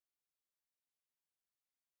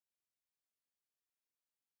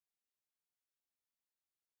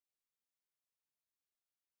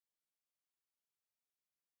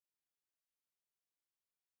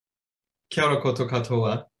Kia ora koutou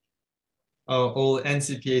katoa. All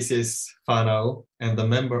NCPACS whānau and the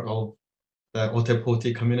member of the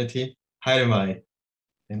Otepoti community, haere mai.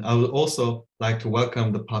 And I would also like to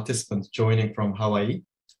welcome the participants joining from Hawaii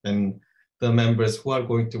and the members who are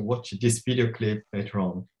going to watch this video clip later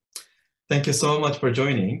on. Thank you so much for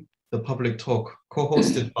joining the public talk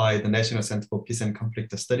co-hosted by the National Center for Peace and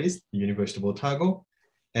Conflict Studies, the University of Otago,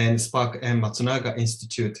 and SPARC M. Matsunaga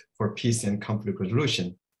Institute for Peace and Conflict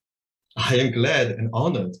Resolution. I am glad and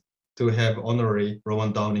honored to have Honorary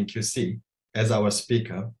Rowan Downing QC as our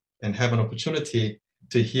speaker and have an opportunity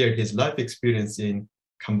to hear his life experience in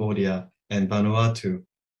Cambodia and Vanuatu.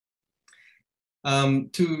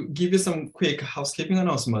 To give you some quick housekeeping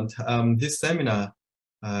announcement, this seminar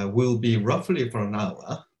will be roughly for an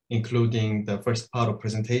hour, including the first part of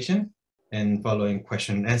presentation and following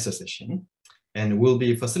question and answer session, and will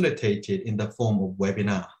be facilitated in the form of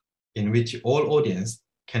webinar, in which all audience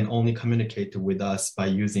can only communicate with us by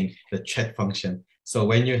using the chat function. So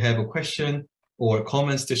when you have a question or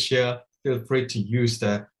comments to share, feel free to use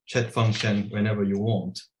the chat function whenever you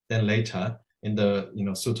want. Then later, in the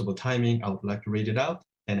suitable timing, I would like to read it out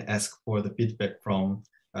and ask for the feedback from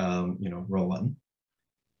Rowan.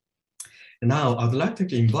 And now I'd like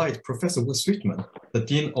to invite Professor Will Sweetman, the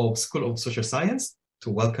Dean of School of Social Science, to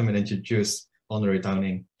welcome and introduce Honorary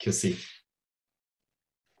Downing QC.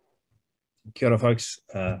 Kia ora, folks.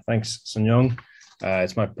 Thanks, SungYong.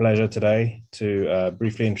 It's my pleasure today to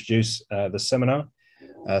briefly introduce the seminar.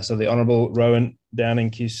 So the Honourable Rowan Downing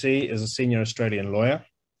QC is a senior Australian lawyer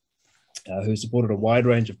who supported a wide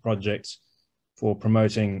range of projects for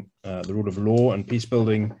promoting the rule of law and peace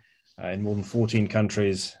building in more than 14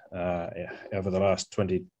 countries over the last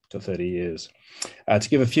 20 to 30 years. To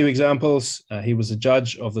give a few examples, he was a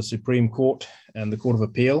judge of the Supreme Court and the Court of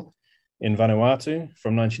Appeal in Vanuatu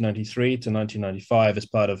from 1993 to 1995 as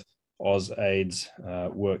part of AusAID's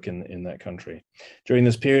work in that country. During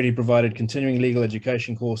this period, he provided continuing legal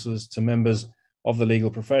education courses to members of the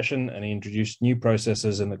legal profession, and he introduced new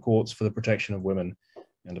processes in the courts for the protection of women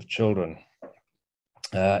and of children.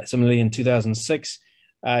 Similarly, in 2006,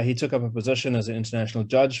 he took up a position as an international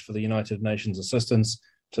judge for the United Nations Assistance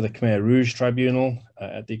to the Khmer Rouge Tribunal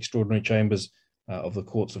at the Extraordinary Chambers of the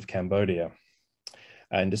Courts of Cambodia.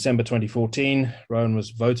 In December 2014, Rowan was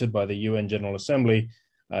voted by the UN General Assembly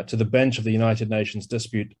to the bench of the United Nations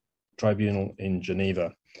Dispute Tribunal in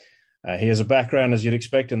Geneva. He has a background, as you'd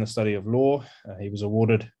expect, in the study of law. He was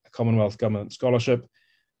awarded a Commonwealth Government Scholarship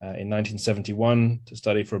in 1971 to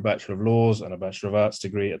study for a Bachelor of Laws and a Bachelor of Arts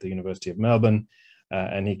degree at the University of Melbourne.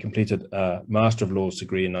 And he completed a Master of Laws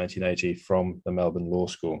degree in 1980 from the Melbourne Law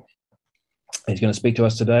School. He's going to speak to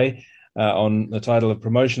us today on the title of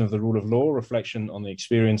Promotion of the Rule of Law, Reflection on the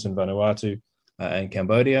Experience in Vanuatu and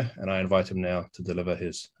Cambodia. And I invite him now to deliver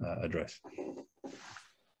his address.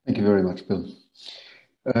 Thank you very much, Bill.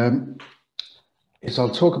 Yes,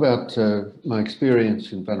 I'll talk about my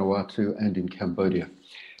experience in Vanuatu and in Cambodia.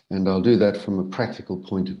 And I'll do that from a practical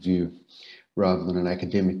point of view rather than an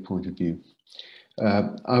academic point of view.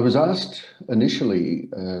 I was asked initially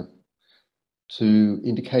to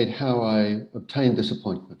indicate how I obtained this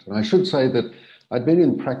appointment. And I should say that I'd been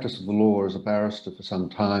in practice of the law as a barrister for some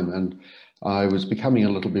time, and I was becoming a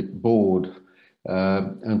little bit bored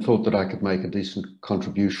and thought that I could make a decent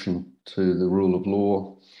contribution to the rule of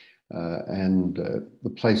law and the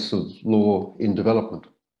place of law in development.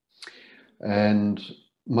 And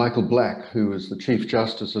Michael Black, who was the Chief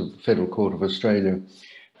Justice of the Federal Court of Australia,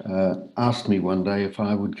 asked me one day if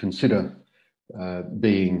I would consider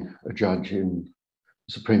being a judge in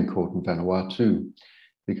the Supreme Court in Vanuatu,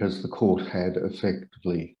 because the court had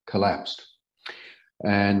effectively collapsed.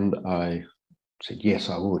 And I said, yes,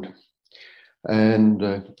 I would.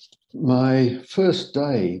 And my first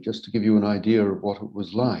day, just to give you an idea of what it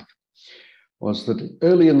was like, was that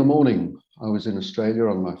early in the morning, I was in Australia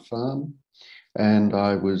on my farm, and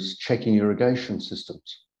I was checking irrigation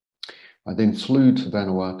systems. I then flew to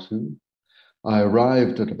Vanuatu. I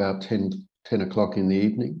arrived at about 10 o'clock in the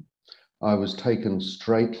evening. I was taken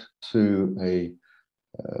straight to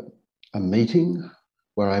a meeting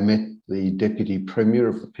where I met the Deputy Premier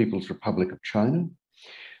of the People's Republic of China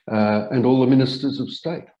and all the ministers of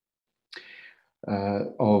state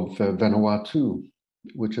of Vanuatu,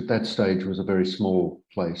 which at that stage was a very small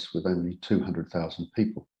place with only 200,000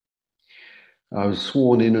 people. I was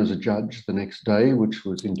sworn in as a judge the next day, which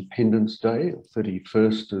was Independence Day,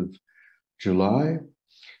 31st of July,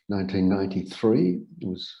 1993. It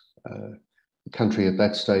was, the country at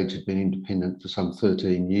that stage had been independent for some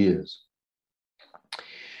 13 years.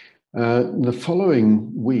 The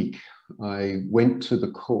following week, I went to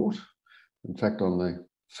the court. In fact, on the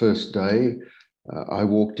first day, I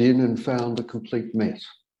walked in and found a complete mess.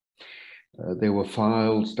 There were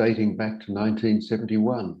files dating back to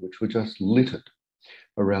 1971, which were just littered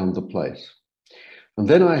around the place. And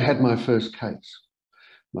then I had my first case.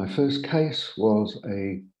 My first case was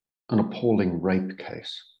an appalling rape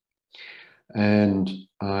case. And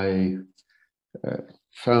I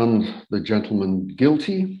found the gentleman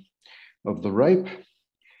guilty of the rape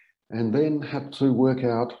and then had to work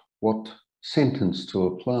out what sentence to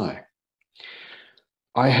apply.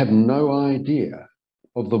 I had no idea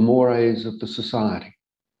of the mores of the society.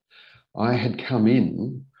 I had come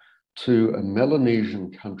in to a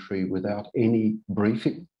Melanesian country without any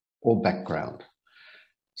briefing or background.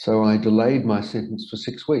 So I delayed my sentence for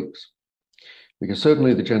 6 weeks, because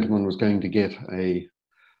certainly the gentleman was going to get a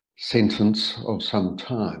sentence of some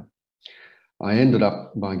time. I ended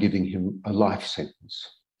up by giving him a life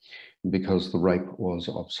sentence because the rape was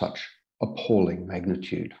of such appalling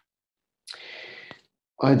magnitude.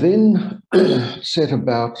 I then set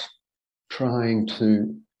about trying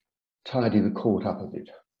to tidy the court up a bit.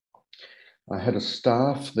 I had a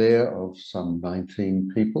staff there of some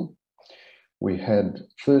 19 people. We had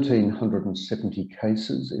 1,370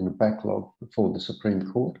 cases in a backlog before the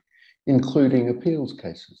Supreme Court, including appeals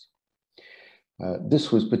cases.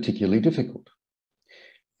 This was particularly difficult.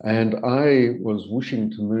 And I was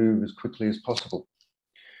wishing to move as quickly as possible.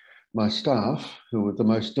 My staff, who were the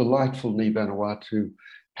most delightful Ni Vanuatu,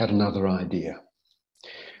 had another idea.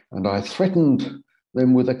 And I threatened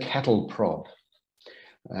them with a cattle prod.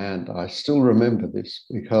 And I still remember this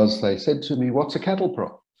because they said to me, "What's a cattle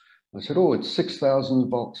prod?" I said, "Oh, it's 6,000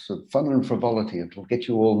 volts of fun and frivolity. It'll get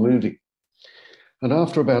you all moving." And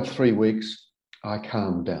after about 3 weeks, I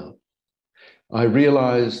calmed down. I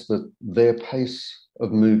realized that their pace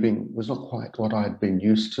of moving was not quite what I'd been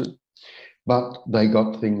used to, but they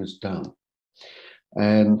got things done.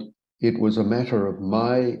 And it was a matter of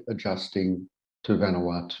my adjusting to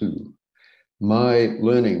Vanuatu, my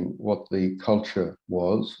learning what the culture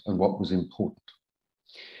was and what was important.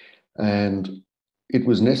 And it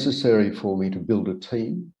was necessary for me to build a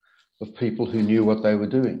team of people who knew what they were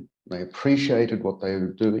doing. They appreciated what they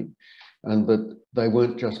were doing, and that they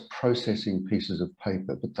weren't just processing pieces of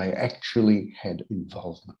paper, but they actually had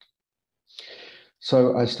involvement.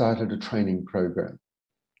 So I started a training program,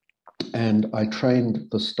 and I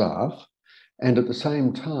trained the staff, and at the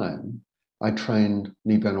same time, I trained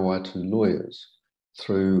Ni Vanuatu lawyers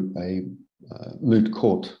through a moot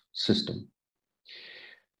court system.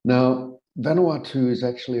 Now, Vanuatu is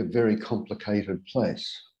actually a very complicated place.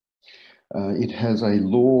 It has a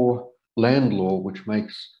land law, which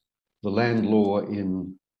makes the land law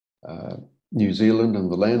in New Zealand and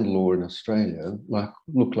the land law in Australia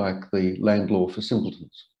look like the land law for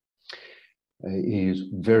simpletons. It is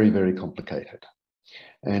very, very complicated.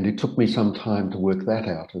 And it took me some time to work that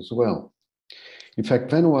out as well. In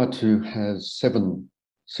fact, Vanuatu has 7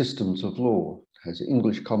 systems of law. It has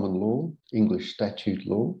English common law, English statute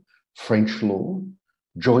law, French law,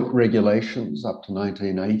 joint regulations up to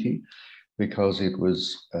 1980, because it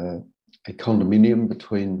was a condominium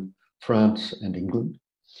between France and England.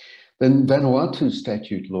 Then Vanuatu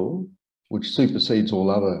statute law, which supersedes all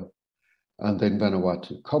other, and then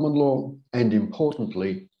Vanuatu common law, and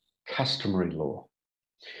importantly, customary law.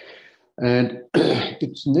 And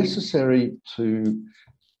it's necessary to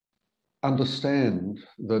understand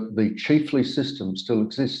that the chiefly system still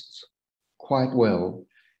exists quite well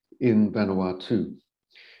in Vanuatu.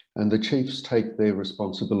 And the chiefs take their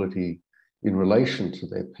responsibility in relation to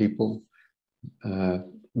their people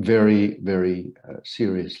very, very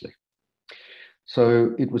seriously.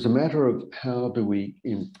 So it was a matter of how do we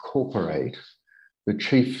incorporate the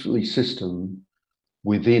chiefly system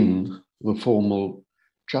within the formal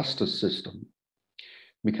justice system,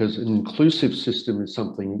 because an inclusive system is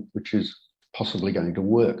something which is possibly going to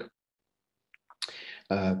work,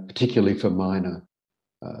 particularly for minor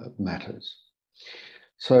matters.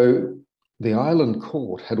 So the island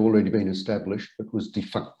court had already been established but was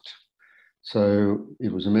defunct. So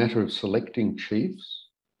it was a matter of selecting chiefs,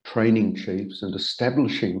 training chiefs, and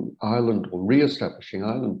establishing island or re-establishing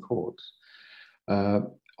island courts on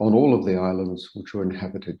all of the islands which were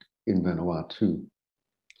inhabited in Vanuatu.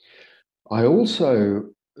 I also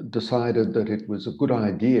decided that it was a good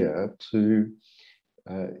idea to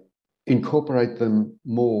incorporate them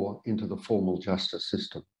more into the formal justice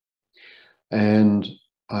system. And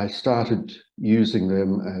I started using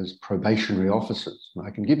them as probationary officers.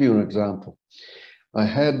 I can give you an example. I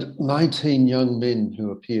had 19 young men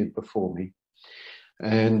who appeared before me,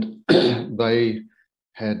 and they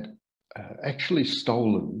had actually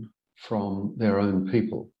stolen from their own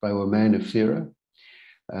people. They were man of Fira,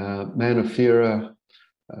 Manafira,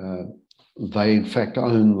 they in fact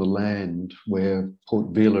own the land where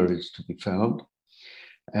Port Vila is to be found,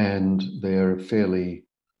 and they're a fairly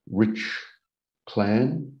rich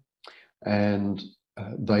clan, and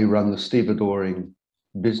they run the stevedoring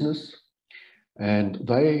business, and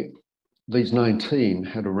these 19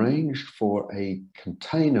 had arranged for a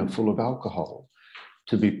container full of alcohol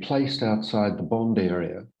to be placed outside the bond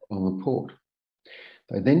area on the port.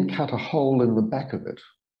 They then cut a hole in the back of it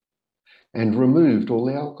and removed all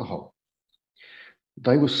the alcohol.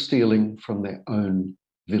 They were stealing from their own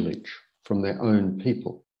village, from their own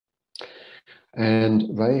people.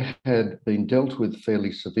 And they had been dealt with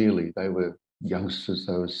fairly severely. They were youngsters,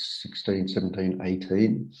 they were 16, 17,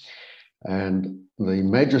 18. And the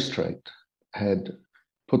magistrate had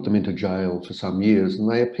put them into jail for some years, and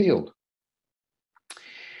they appealed.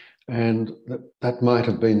 And that might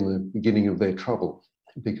have been the beginning of their trouble,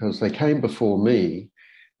 because they came before me,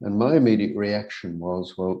 and my immediate reaction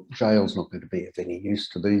was, well, jail's not going to be of any use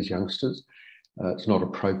to these youngsters. It's not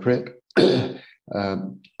appropriate.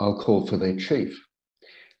 I'll call for their chief.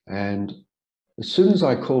 And as soon as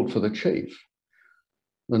I called for the chief,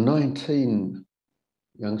 the 19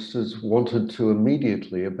 youngsters wanted to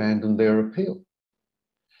immediately abandon their appeal,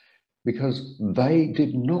 because they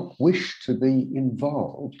did not wish to be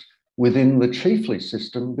involved within the chiefly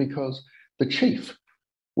system, because the chief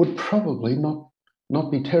would probably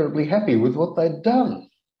not be terribly happy with what they'd done.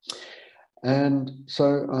 And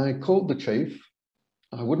so I called the chief.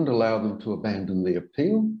 I wouldn't allow them to abandon the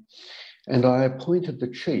appeal, and I appointed the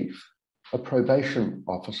chief a probation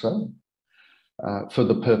officer for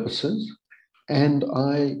the purposes, and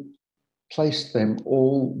I placed them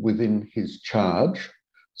all within his charge,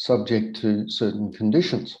 subject to certain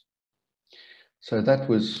conditions. So that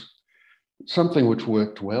was something which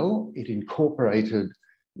worked well. It incorporated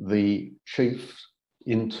the chief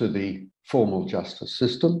into the formal justice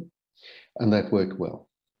system, and that worked well.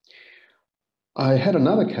 I had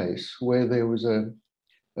another case where there was a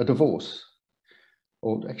divorce,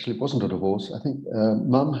 or actually it wasn't a divorce. I think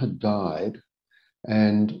mum had died,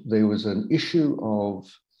 and there was an issue of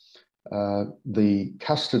the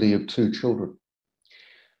custody of 2 children.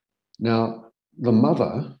 Now, the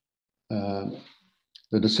mother,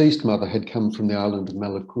 the deceased mother, had come from the island of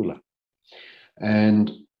Malakula, and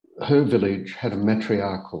her village had a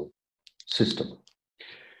matriarchal system.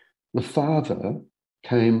 The father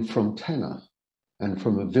came from Tanna, and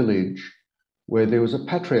from a village where there was a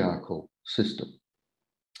patriarchal system.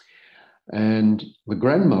 And the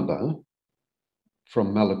grandmother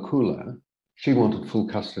from Malakula, she wanted full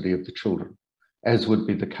custody of the children, as would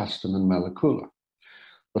be the custom in Malakula.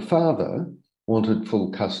 The father wanted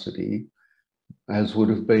full custody, as would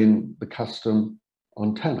have been the custom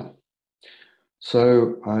on Tanna.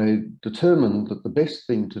 So I determined that the best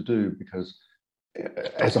thing to do, because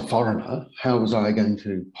as a foreigner, how was I going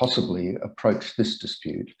to possibly approach this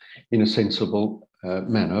dispute in a sensible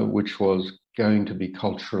manner, which was going to be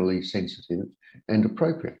culturally sensitive and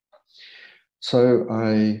appropriate? So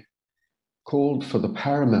I called for the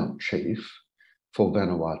paramount chief for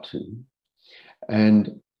Vanuatu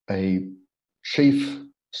and a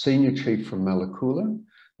senior chief from Malakula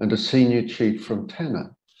and a senior chief from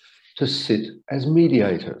Tanna to sit as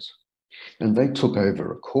mediators. And they took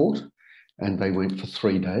over a court, and they went for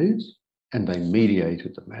 3 days, and they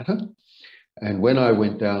mediated the matter. And when I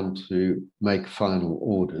went down to make final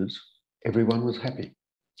orders, everyone was happy.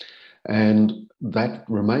 And that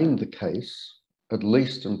remained the case at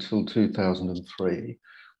least until 2003,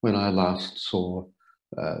 when I last saw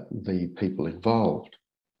the people involved.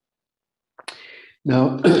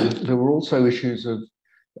 Now, there were also issues of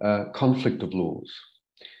conflict of laws,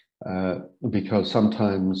 because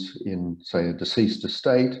sometimes in, say, a deceased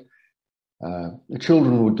estate, the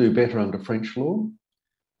children would do better under French law,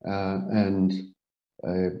 and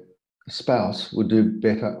a spouse would do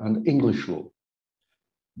better under English law.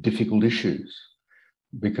 Difficult issues,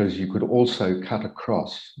 because you could also cut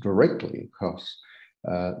directly across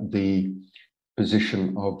the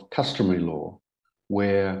position of customary law,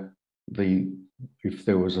 where if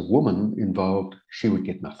there was a woman involved, she would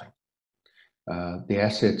get nothing. The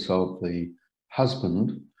assets of the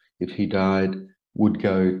husband, if he died, would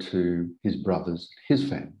go to his brothers, his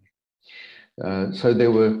family. So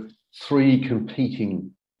there were 3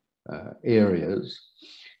 competing areas.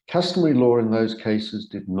 Customary law in those cases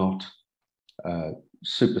did not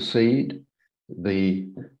supersede the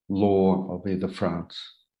law of either France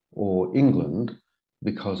or England,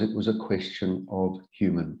 because it was a question of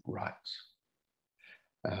human rights.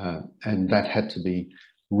 And that had to be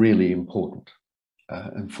really important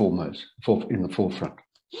and foremost, in the forefront.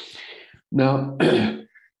 Now,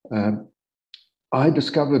 I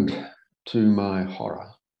discovered, to my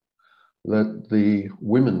horror, that the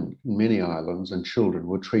women in many islands and children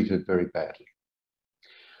were treated very badly.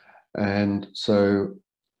 And so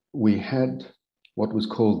we had what was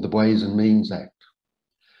called the Ways and Means Act.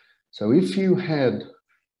 So if you had,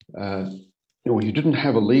 or you didn't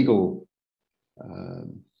have a legal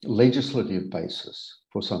legislative basis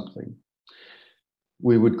for something,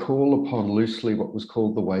 we would call upon loosely what was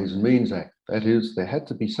called the Ways and Means Act. That is, there had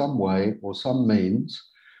to be some way or some means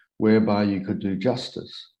whereby you could do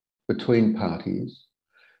justice between parties.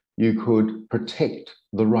 You could protect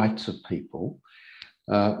the rights of people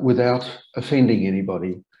without offending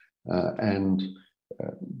anybody, and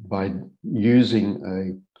by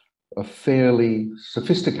using a fairly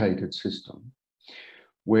sophisticated system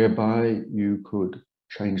whereby you could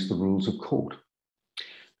change the rules of court.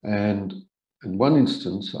 And in one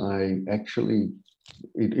instance,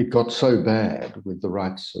 it got so bad with the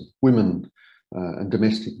rights of women and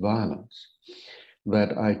domestic violence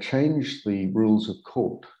that I changed the rules of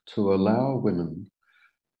court to allow women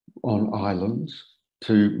on islands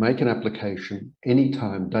to make an application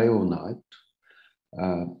anytime, day or night,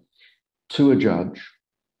 to a judge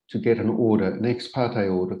to get an order, an ex parte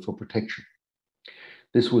order for protection.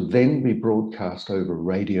 This would then be broadcast over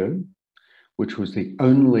radio, which was the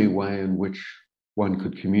only way in which one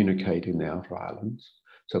could communicate in the outer islands.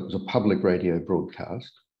 So it was a public radio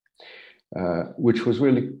broadcast, which was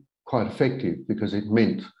really quite effective because it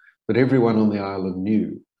meant that everyone on the island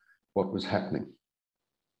knew what was happening.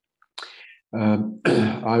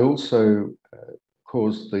 I also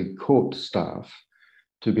caused the court staff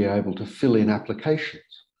to be able to fill in applications,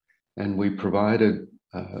 and we provided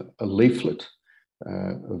a leaflet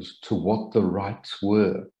as to what the rights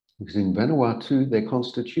were. Because in Vanuatu, their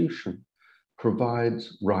constitution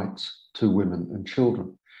provides rights to women and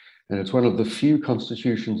children. And it's one of the few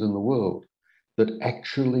constitutions in the world that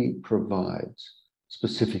actually provides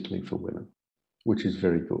specifically for women, which is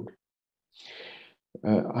very good.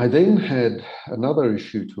 I then had another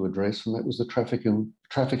issue to address, and that was the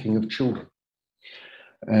trafficking of children.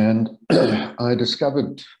 And I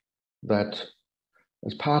discovered that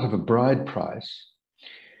as part of a bride price,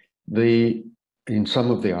 in some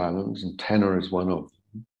of the islands, and Tanna is one of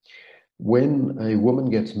them, when a woman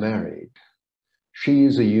gets married, she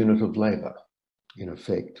is a unit of labor, in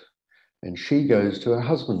effect, and she goes to her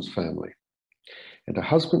husband's family. And her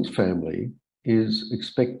husband's family is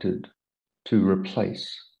expected to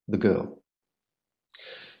replace the girl.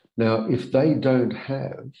 Now, if they don't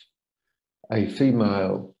have a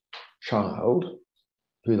female child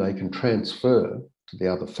who they can transfer to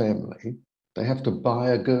the other family, they have to buy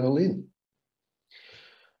a girl in.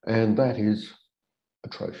 And that is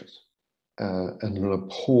atrocious and an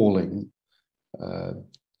appalling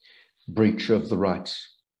breach of the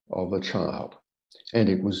rights of a child. And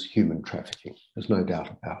it was human trafficking, there's no doubt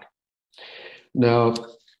about it. Now,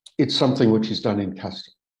 it's something which is done in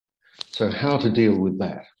custom. So how to deal with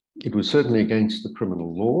that? It was certainly against the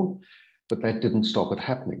criminal law, but that didn't stop it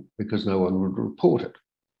happening because no one would report it.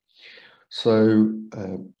 So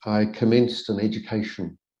I commenced an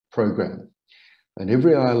education program, and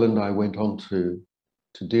every island I went on to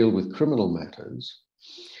deal with criminal matters,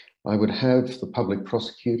 I would have the public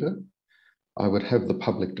prosecutor, I would have the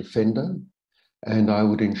public defender, and I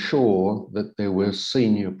would ensure that there were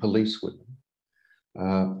senior policewomen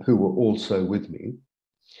who were also with me.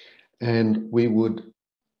 And we would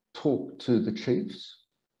talk to the chiefs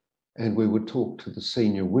and we would talk to the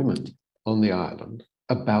senior women on the island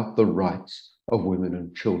about the rights of women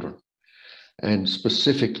and children, and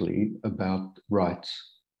specifically about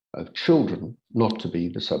rights of children not to be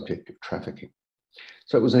the subject of trafficking.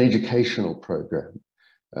 So it was an educational program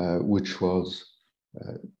which was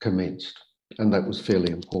commenced, and that was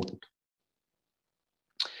fairly important.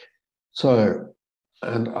 So,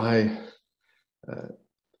 and I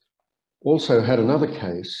also had another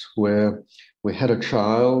case where we had a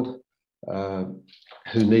child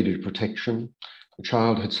who needed protection. The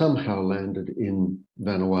child had somehow landed in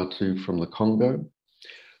Vanuatu from the Congo.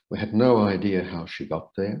 We had no idea how she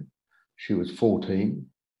got there. She was 14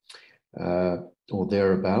 or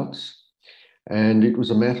thereabouts. And it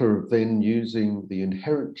was a matter of then using the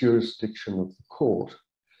inherent jurisdiction of the court,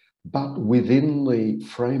 but within the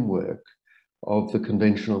framework of the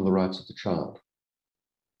Convention on the Rights of the Child.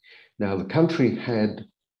 Now, the country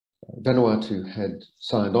Vanuatu had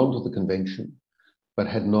signed on to the convention, but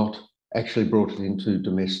had not actually brought it into the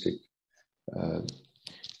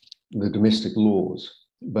domestic laws.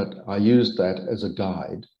 But I used that as a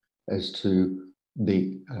guide as to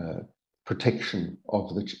the protection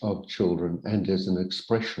of children and as an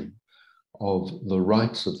expression of the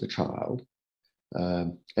rights of the child,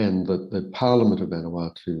 and the Parliament of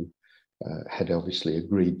Vanuatu had obviously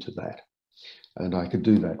agreed to that. And I could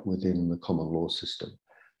do that within the common law system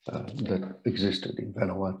that existed in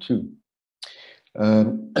Vanuatu.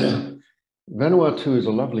 Vanuatu is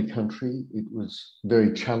a lovely country. It was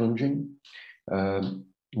very challenging.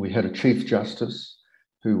 We had a Chief Justice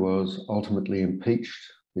who was ultimately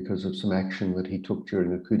impeached because of some action that he took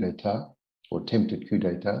during a coup d'etat, or attempted coup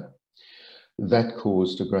d'etat. That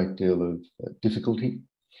caused a great deal of difficulty.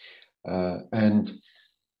 And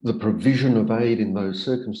the provision of aid in those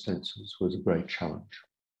circumstances was a great challenge.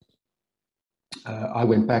 I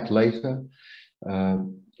went back later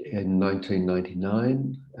in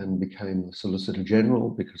 1999 and became the Solicitor General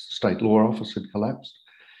because the State Law Office had collapsed.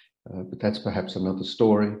 But that's perhaps another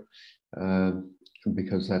story,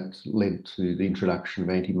 because that led to the introduction of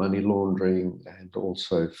anti-money laundering and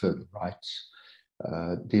also further rights,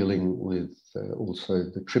 dealing with also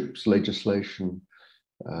the TRIPS legislation,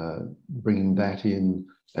 bringing that in,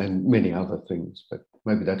 and many other things, but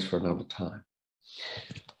maybe that's for another time.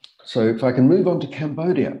 So if I can move on to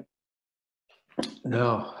Cambodia.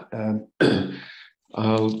 Now,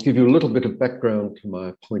 I'll give you a little bit of background to my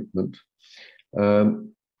appointment.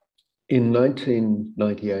 In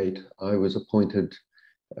 1998, I was appointed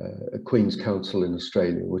a Queen's Counsel in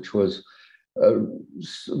Australia, which was a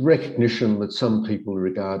recognition that some people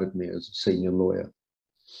regarded me as a senior lawyer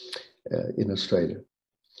in Australia.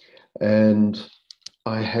 And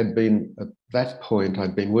I had been, at that point,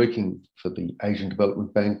 I'd been working for the Asian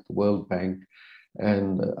Development Bank, the World Bank,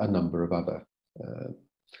 and a number of other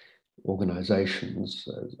organizations,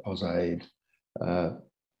 AusAID,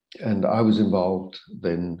 and I was involved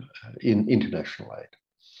then in international aid.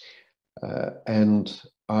 And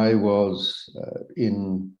I was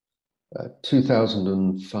in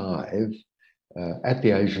 2005 at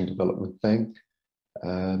the Asian Development Bank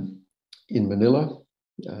in Manila,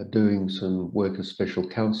 doing some work as special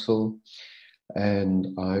counsel, and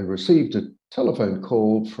I received a telephone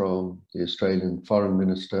call from the Australian Foreign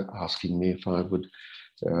Minister asking me if I would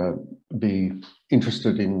be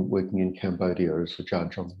interested in working in Cambodia as a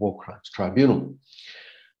judge on the War Crimes Tribunal.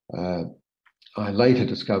 I later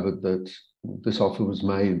discovered that this offer was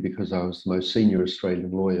made because I was the most senior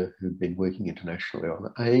Australian lawyer who'd been working internationally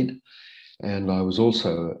on aid, and I was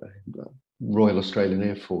also a Royal Australian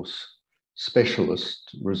Air Force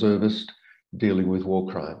specialist reservist dealing with war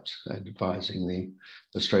crimes and advising the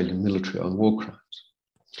Australian military on war crimes.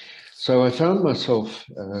 So I found myself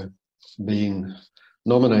being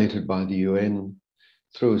nominated by the UN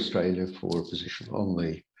through Australia for a position on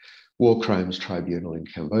the War Crimes Tribunal in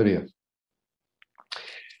Cambodia.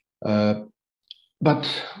 But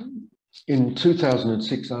in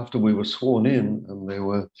 2006, after we were sworn in, and there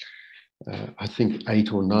were, I think,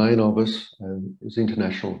 8 or 9 of us as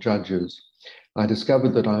international judges, I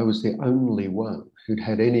discovered that I was the only one who'd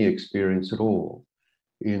had any experience at all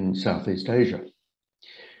in Southeast Asia.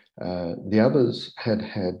 The others had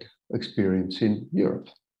had experience in Europe.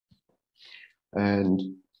 And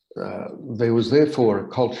there was therefore a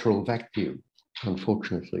cultural vacuum,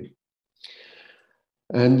 unfortunately.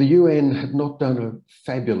 And the UN had not done a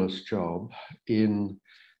fabulous job in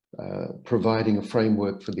providing a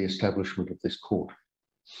framework for the establishment of this court.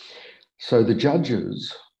 So the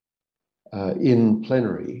judges in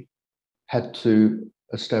plenary had to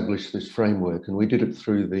establish this framework, and we did it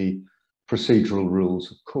through the procedural rules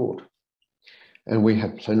of court. And we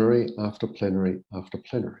had plenary after plenary after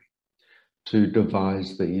plenary to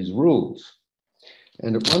devise these rules.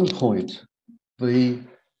 And at one point, the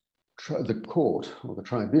court, or the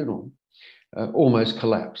tribunal, almost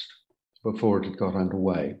collapsed before it had got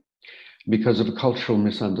underway because of a cultural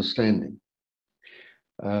misunderstanding.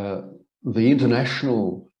 The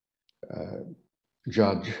international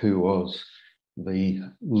judge, who was the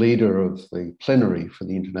leader of the plenary for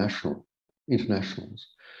the internationals,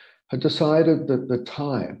 had decided that the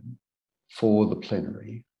time for the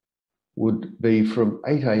plenary would be from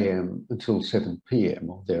 8 AM until 7 PM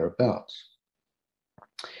or thereabouts.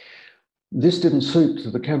 This didn't suit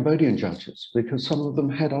the Cambodian judges because some of them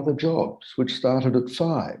had other jobs which started at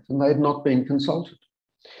 5 and they had not been consulted.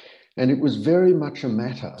 And it was very much a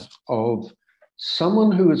matter of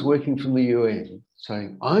someone who was working from the UN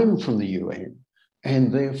saying, I'm from the UN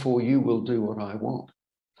and therefore you will do what I want.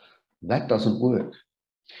 That doesn't work.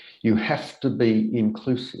 You have to be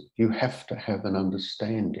inclusive. You have to have an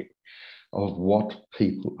understanding of what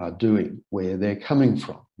people are doing, where they're coming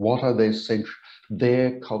from, what are their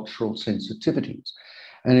cultural sensitivities.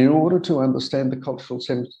 And in order to understand the cultural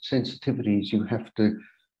sensitivities, you have to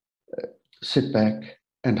sit back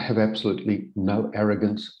and have absolutely no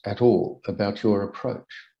arrogance at all about your approach.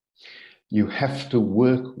 You have to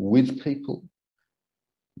work with people.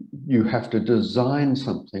 You have to design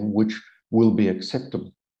something which will be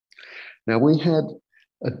acceptable. Now, we had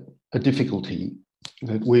a difficulty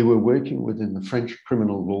that we were working within the French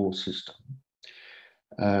criminal law system,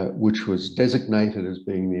 which was designated as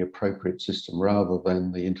being the appropriate system rather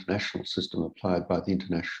than the international system applied by the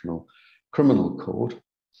International Criminal Court.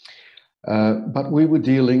 But we were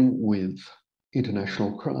dealing with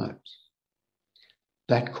international crimes.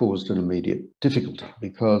 That caused an immediate difficulty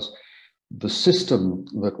because the system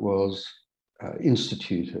that was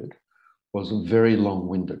instituted was very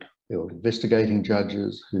long-winded. There were investigating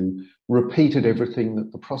judges who repeated everything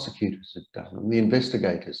that the prosecutors had done and the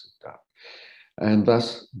investigators had done. And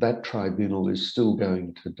thus that tribunal is still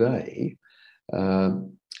going today.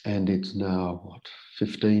 And it's now, what,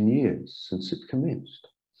 15 years since it commenced.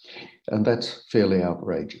 And that's fairly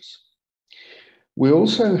outrageous. We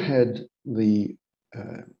also had the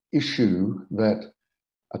issue that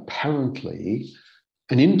apparently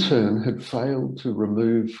an intern had failed to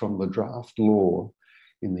remove from the draft law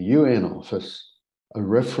in the UN office a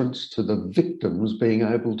reference to the victims being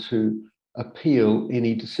able to appeal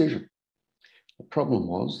any decision. The problem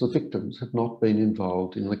was the victims had not been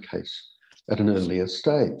involved in the case at an earlier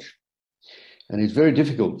stage. And it's very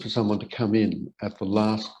difficult for someone to come in at the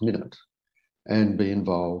last minute and be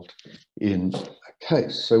involved in a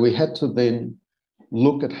case. So we had to then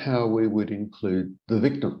look at how we would include the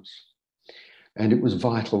victims. And it was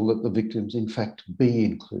vital that the victims, in fact, be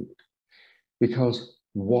included. Because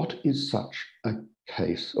what is such a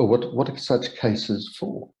case, or what are such cases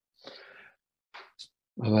for?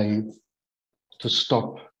 Are they to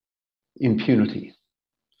stop impunity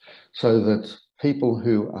so that people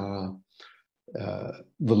who are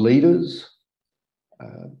the leaders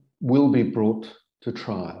will be brought to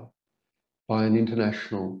trial by an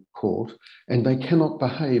international court, and they cannot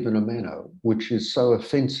behave in a manner which is so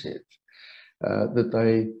offensive that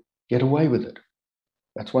they get away with it.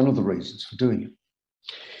 That's one of the reasons for doing it.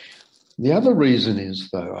 The other reason is,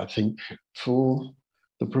 though, I think, for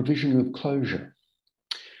the provision of closure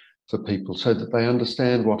for people so that they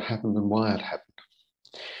understand what happened and why it happened.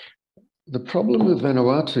 The problem with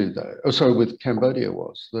Vanuatu, though, with Cambodia,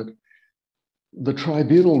 was that the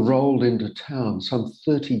tribunal rolled into town some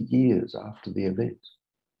 30 years after the event.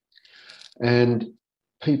 And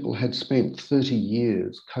people had spent 30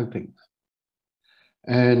 years coping.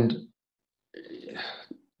 And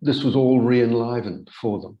this was all re-enlivened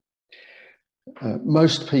for them.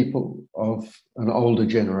 Most people of an older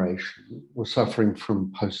generation were suffering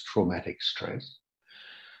from post-traumatic stress.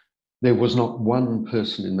 There was not one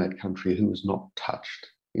person in that country who was not touched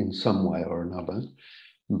in some way or another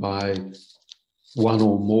by one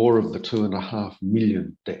or more of the 2.5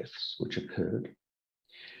 million deaths which occurred.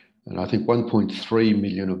 And I think 1.3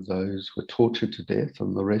 million of those were tortured to death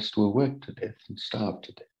and the rest were worked to death and starved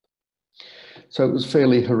to death. So it was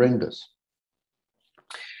fairly horrendous.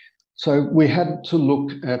 So we had to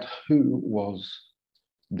look at who was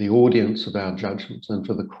the audience of our judgments and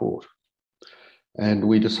for the court. And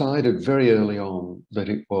we decided very early on that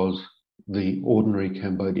it was the ordinary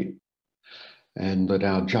Cambodian and that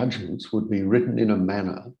our judgments would be written in a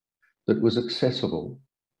manner that was accessible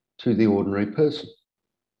to the ordinary person.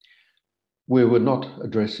 We were not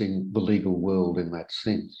addressing the legal world in that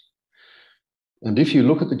sense. And if you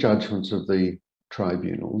look at the judgments of the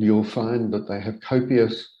tribunal, you'll find that they have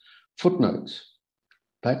copious footnotes.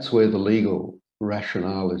 That's where the legal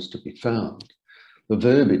rationale is to be found. The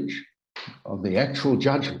verbiage of the actual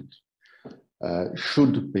judgment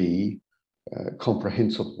should be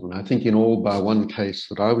comprehensible. And I think in all but one case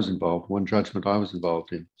that I was involved, one judgment I was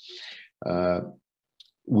involved in,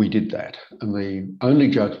 we did that. And the only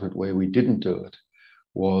judgment where we didn't do it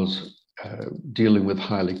was dealing with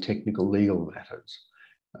highly technical legal matters.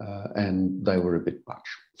 And they were a bit much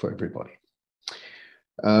for everybody.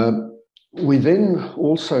 We then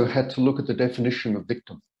also had to look at the definition of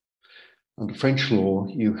victim. Under French law,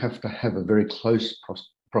 you have to have a very close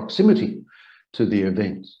proximity to the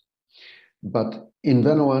event. But in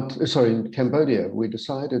in Cambodia, we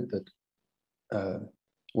decided that,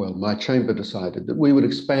 my chamber decided that we would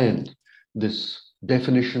expand this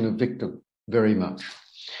definition of victim very much.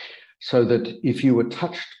 So that if you were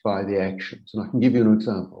touched by the actions, and I can give you an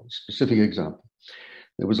example, a specific example.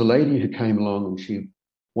 There was a lady who came along and she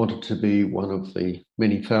wanted to be one of the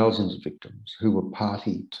many thousands of victims who were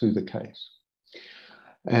party to the case.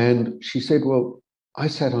 And she said, well, I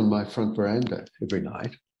sat on my front veranda every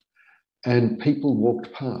night and people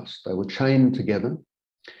walked past. They were chained together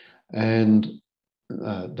and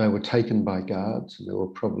they were taken by guards, and there were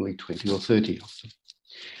probably 20 or 30 of them.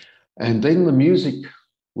 And then the music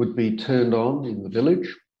would be turned on in the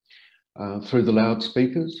village through the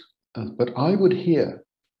loudspeakers, but I would hear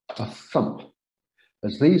a thump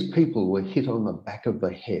as these people were hit on the back of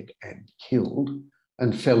the head and killed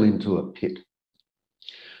and fell into a pit.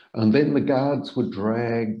 And then the guards would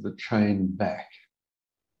drag the chain back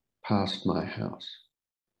past my house.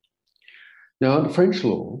 Now, under French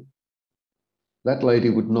law, that lady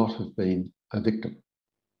would not have been a victim.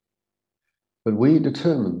 But we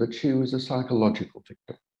determined that she was a psychological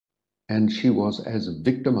victim, and she was as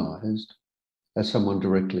victimized as someone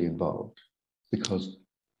directly involved, because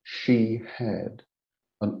she had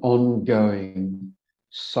an ongoing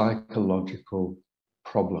psychological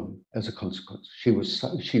problem as a consequence.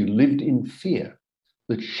 She lived in fear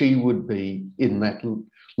that she would be in that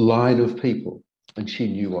line of people, and she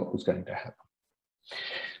knew what was going to happen.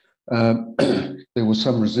 There was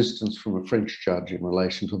some resistance from a French judge in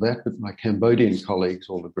relation to that, but my Cambodian colleagues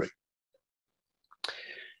all agreed.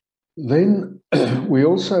 Then we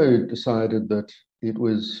also decided that it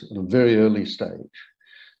was at a very early stage,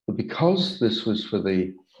 but because this was for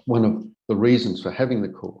one of the reasons for having the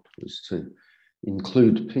court was to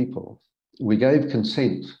include people, we gave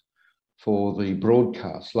consent for the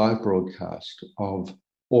broadcast, live broadcast of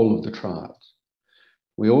all of the trials.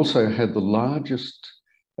 We also had the largest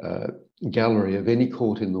gallery of any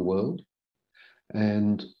court in the world.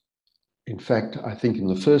 And in fact, I think in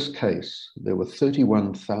the first case, there were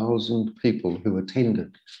 31,000 people who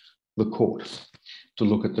attended the court to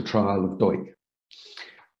look at the trial of Doik.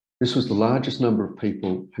 This was the largest number of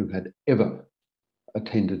people who had ever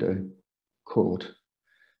attended a court,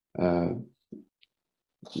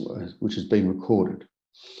 which has been recorded.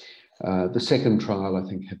 The second trial, I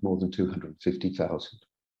think, had more than 250,000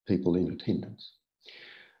 people in attendance.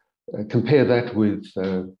 Compare that with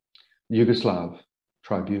Yugoslav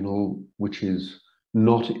tribunal, which is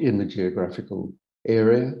not in the geographical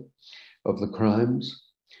area of the crimes,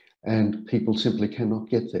 and people simply cannot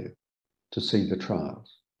get there to see the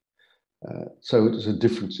trials. So it is a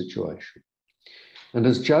different situation. And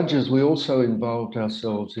as judges, we also involved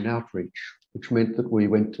ourselves in outreach, which meant that we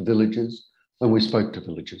went to villages and we spoke to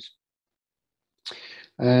villages.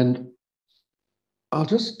 And I'll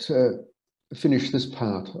just finish this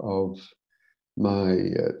part of my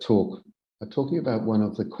talk by talking about one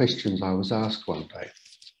of the questions I was asked one day.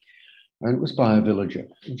 And it was by a villager.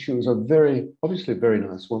 And she was obviously a very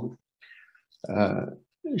nice woman.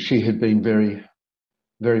 She had been very,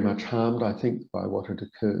 very much harmed, I think, by what had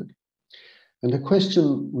occurred. And the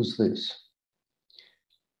question was this: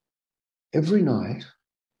 every night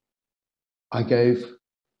I gave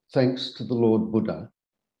thanks to the Lord Buddha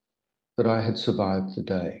that I had survived the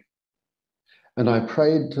day. And I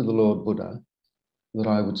prayed to the Lord Buddha that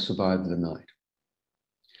I would survive the night.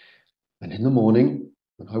 And in the morning,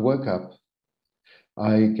 when I woke up,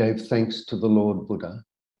 I gave thanks to the Lord Buddha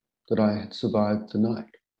that I had survived the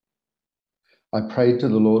night. I prayed to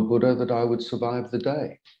the Lord Buddha that I would survive the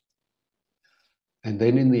day. And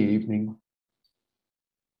then in the evening,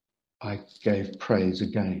 I gave praise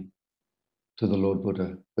again to the Lord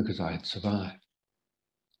Buddha because I had survived.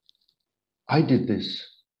 I did this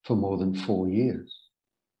for more than 4 years.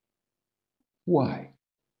 Why?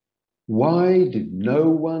 Why did no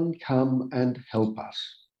one come and help us?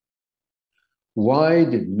 Why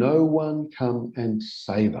did no one come and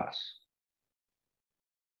save us?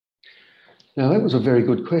 Now, that was a very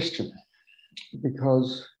good question,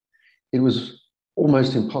 because it was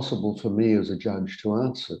almost impossible for me as a judge to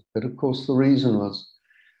answer. But of course, the reason was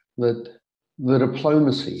that the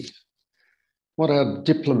diplomacy, what our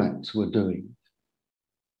diplomats were doing,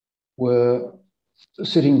 were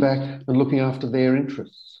sitting back and looking after their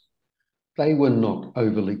interests. They were not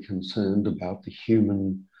overly concerned about the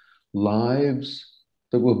human lives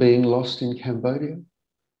that were being lost in Cambodia.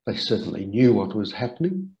 They certainly knew what was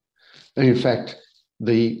happening. And in fact,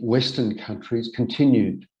 the Western countries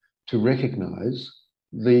continued to recognize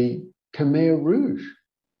the Khmer Rouge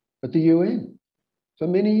at the UN for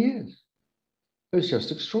many years. It was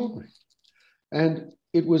just extraordinary. And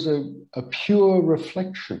it was a pure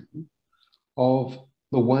reflection of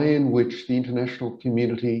the way in which the international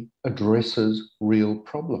community addresses real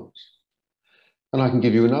problems. And I can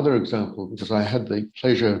give you another example, because I had the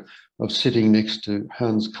pleasure of sitting next to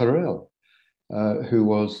Hans Karel, who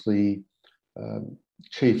was the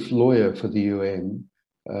chief lawyer for the UN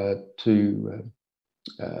to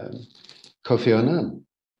Kofi Annan.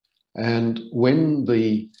 And when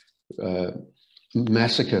the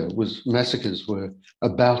massacres were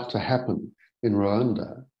about to happen in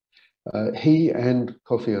Rwanda, he and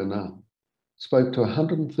Kofi Annan spoke to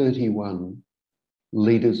 131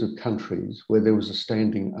 leaders of countries where there was a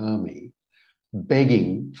standing army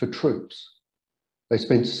begging for troops. They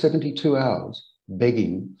spent 72 hours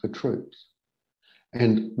begging for troops.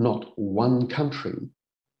 And not one country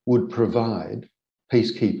would provide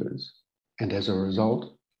peacekeepers. And as a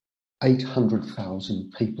result,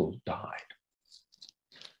 800,000 people died.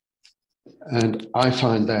 And I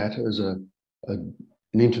find that as an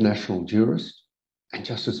international jurist and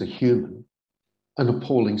just as a human, an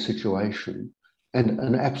appalling situation and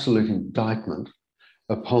an absolute indictment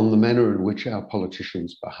upon the manner in which our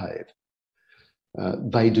politicians behave.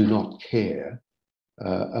 They do not care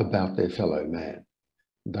about their fellow man.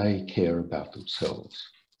 They care about themselves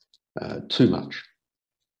too much.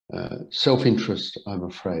 Self-interest, I'm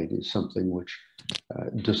afraid, is something which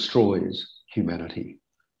destroys humanity.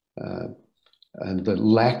 And the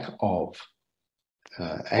lack of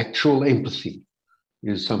actual empathy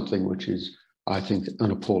is something which is, I think,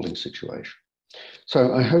 an appalling situation.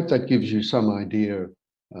 So I hope that gives you some idea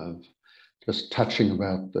of just touching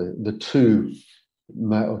about the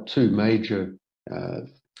two major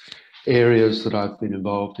areas that I've been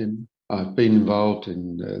involved in. I've been involved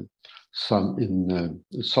in the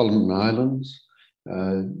Solomon Islands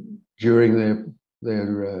during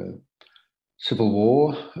their civil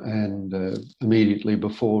war and immediately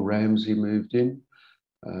before RAMSI moved in.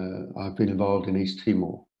 I've been involved in East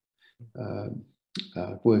Timor.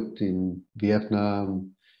 I've worked in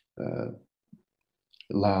Vietnam,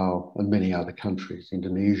 Laos, and many other countries,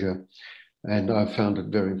 Indonesia, and I've found it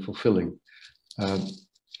very fulfilling.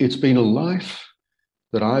 It's been a life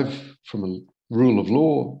that I've, from a rule of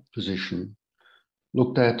law position,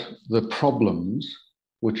 looked at the problems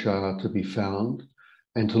which are to be found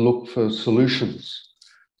and to look for solutions,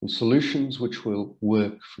 and solutions which will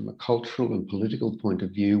work from a cultural and political point of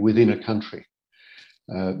view within a country,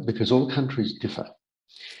 because all countries differ,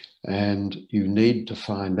 and you need to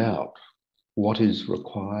find out what is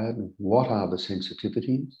required, what are the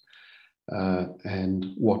sensitivities,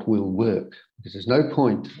 and what will work. Because there's no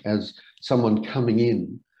point as someone coming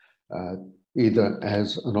in, either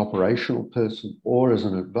as an operational person or as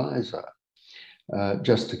an advisor,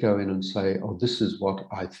 just to go in and say, oh, this is what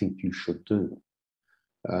I think you should do.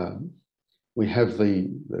 We have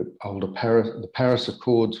the older Paris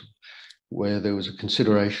Accords, where there was a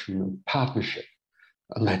consideration of partnership,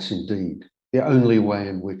 and that's indeed the only way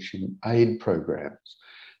in which in aid programs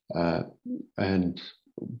and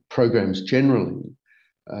programs generally,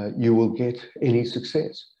 you will get any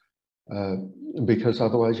success, because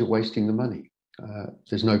otherwise you're wasting the money.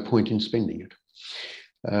 There's no point in spending it.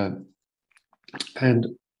 And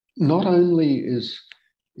not only is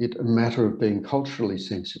it a matter of being culturally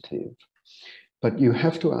sensitive, but you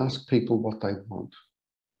have to ask people what they want.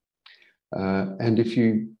 And if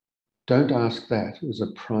you don't ask that as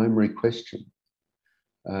a primary question,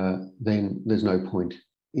 then there's no point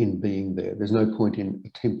in being there. There's no point in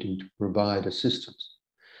attempting to provide assistance.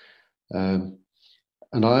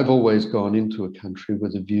 And I've always gone into a country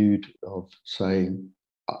with a view of saying,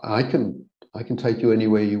 I can take you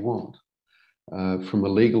anywhere you want from a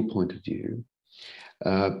legal point of view,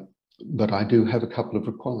 but I do have a couple of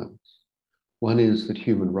requirements. One is that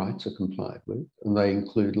human rights are complied with, and they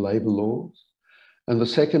include labour laws. And the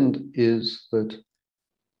second is that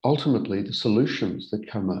ultimately the solutions that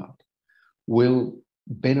come out will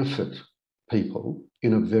benefit people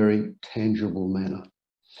in a very tangible manner.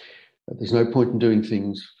 There's no point in doing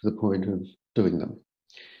things for the point of doing them.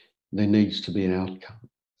 There needs to be an outcome.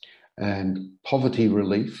 And poverty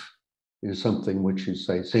relief is something which is,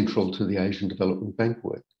 say, central to the Asian Development Bank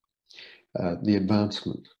work. The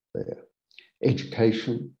advancement there.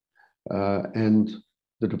 Education and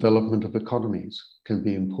the development of economies can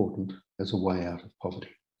be important as a way out of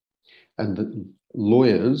poverty. And the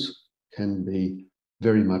lawyers can be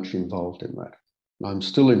very much involved in that. I'm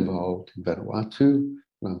still involved in Vanuatu,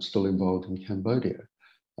 and I'm still involved in Cambodia,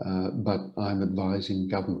 but I'm advising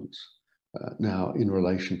governments now in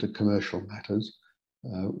relation to commercial matters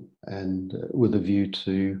and with a view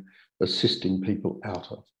to assisting people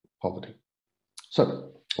out of poverty.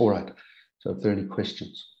 So, all right. So if there are any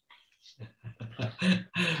questions.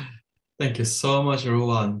 Thank you so much,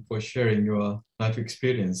 Rowan, for sharing your life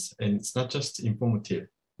experience. And it's not just informative,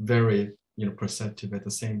 very perceptive at the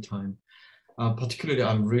same time. Particularly,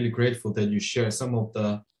 I'm really grateful that you share some of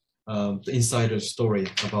the insider story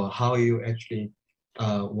about how you actually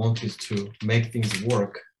wanted to make things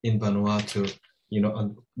work in Vanuatu,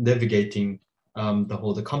 navigating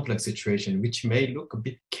the complex situation, which may look a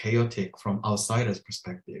bit chaotic from outsiders'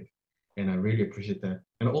 perspective. And I really appreciate that.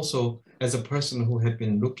 And also, as a person who had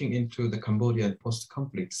been looking into the Cambodian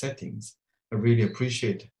post-conflict settings, I really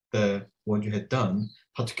appreciate what you had done,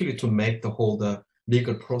 particularly to make the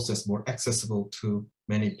legal process more accessible to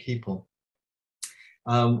many people.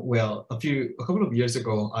 Well, a couple of years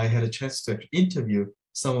ago, I had a chance to interview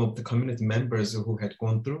some of the community members who had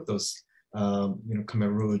gone through those,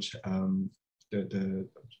 Khmer Rouge, the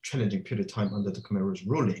challenging period of time under the Khmer Rouge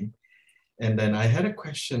ruling. And then I had a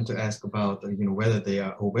question to ask about, whether they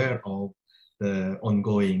are aware of the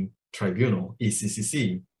ongoing tribunal,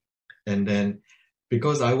 ECCC. And then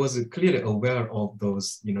because I was clearly aware of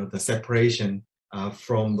those, the separation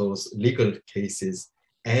from those legal cases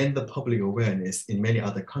and the public awareness in many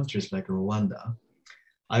other countries like Rwanda,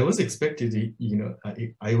 I was expected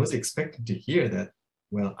to, I was expected to hear that,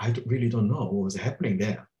 well, I really don't know what was happening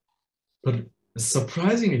there. But a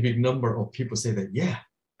surprisingly big number of people say that, yeah,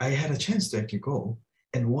 I had a chance to actually go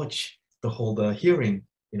and watch the hearing,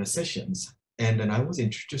 sessions. And then I was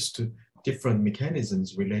introduced to different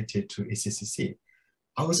mechanisms related to ECCC.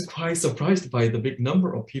 I was quite surprised by the big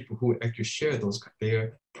number of people who actually share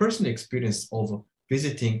their personal experience of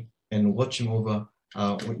visiting and watching over,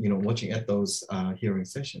 watching at those hearing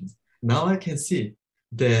sessions. Now I can see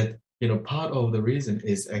that, part of the reason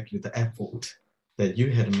is actually the effort that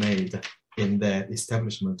you had made in that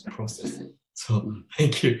establishment process. So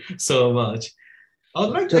thank you so much. I'd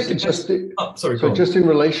like to just in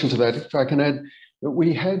relation to that, if I can add, that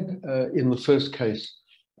we had in the first case,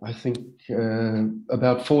 I think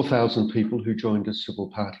about 4,000 people who joined as civil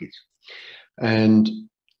parties. And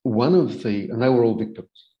and they were all victims.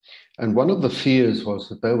 And one of the fears was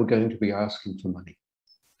that they were going to be asking for money.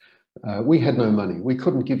 We had no money. We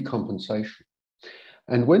couldn't give compensation.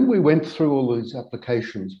 And when we went through all these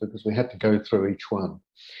applications, because we had to go through each one,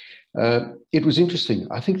 it was interesting.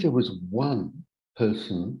 I think there was one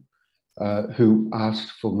person who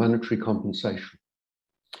asked for monetary compensation.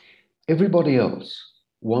 Everybody else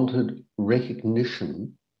wanted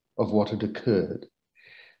recognition of what had occurred.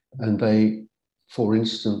 And they, for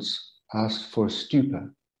instance, asked for a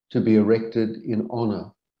stupa to be erected in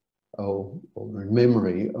honor or in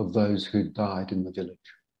memory of those who died in the village.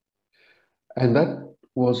 And that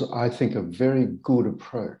was, I think, a very good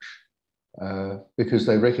approach because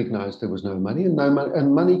they recognized there was no money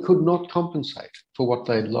and money could not compensate for what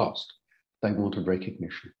they'd lost. They wanted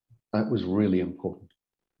recognition. That was really important.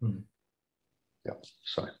 Mm. Yeah,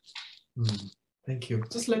 sorry. Thank you.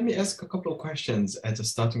 Just let me ask a couple of questions as a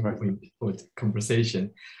starting point for the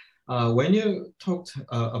conversation. When you talked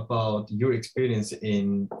about your experience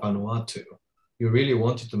in Vanuatu, you really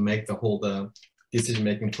wanted to make the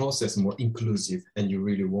decision-making process more inclusive, and you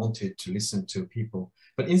really wanted to listen to people.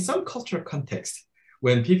 But in some cultural context,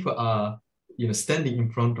 when people are, standing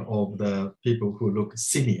in front of the people who look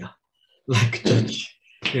senior, like judge,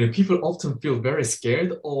 people often feel very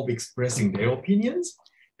scared of expressing their opinions.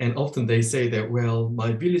 And often they say that, well,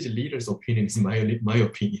 my village leader's opinion is my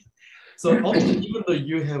opinion. So often, even though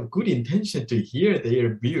you have good intention to hear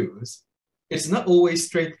their views, it's not always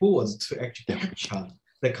straightforward to actually capture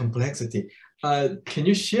the complexity. Can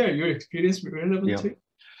you share your experience relevant to it?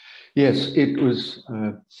 Yes, it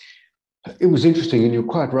was interesting, and you're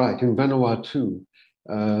quite right. In Vanuatu,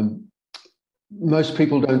 most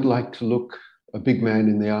people don't like to look a big man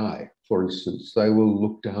in the eye, for instance. They will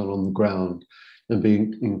look down on the ground and be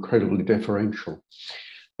incredibly deferential.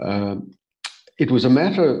 It was a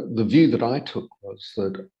matter, the view that I took was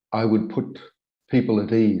that I would put people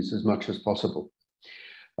at ease as much as possible.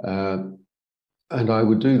 And I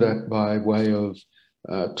would do that by way of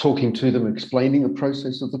talking to them, explaining the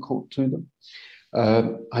process of the court to them.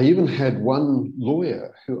 I even had one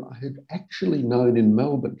lawyer who I had actually known in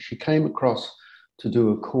Melbourne. She came across to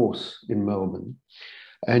do a course in Melbourne,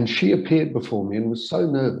 and she appeared before me and was so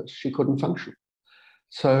nervous she couldn't function.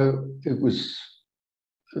 So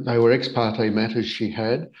they were ex parte matters she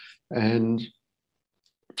had, and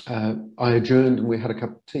I adjourned and we had a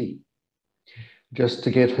cup of tea just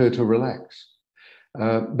to get her to relax.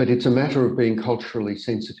 But it's a matter of being culturally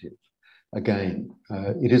sensitive. Again,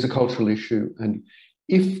 it is a cultural issue, and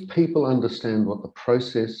if people understand what the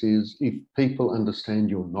process is, if people understand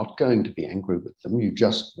you're not going to be angry with them, you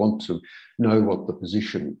just want to know what the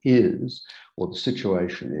position is or the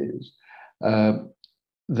situation is,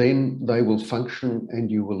 then they will function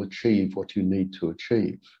and you will achieve what you need to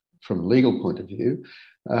achieve from a legal point of view,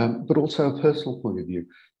 but also a personal point of view,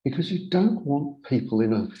 because you don't want people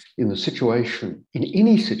in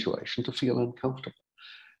any situation to feel uncomfortable.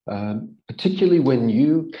 Particularly when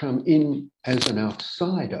you come in as an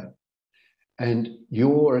outsider and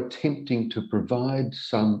you're attempting to provide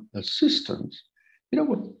some assistance, you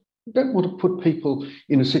don't want to put people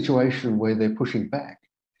in a situation where they're pushing back.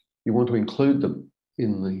 You want to include them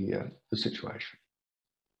in the situation.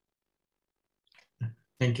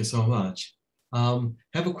 Thank you so much. I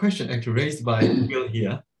have a question actually raised by Will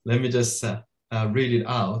here. Let me just read it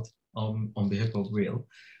out on behalf of Will.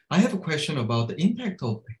 I have a question about the impact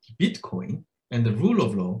of Bitcoin and the rule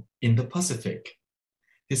of law in the Pacific.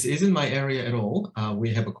 This isn't my area at all.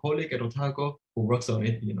 We have a colleague at Otago who works on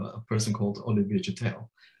it, a person called Olivier Jutel.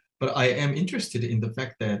 But I am interested in the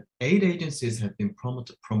fact that aid agencies have been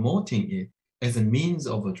promoting it as a means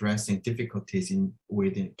of addressing difficulties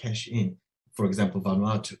within cash-in, for example,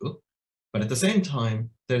 Vanuatu. But at the same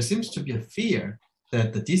time, there seems to be a fear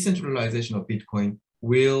that the decentralization of Bitcoin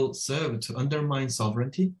will serve to undermine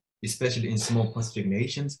sovereignty, especially in small Pacific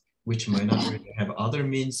nations, which might not really have other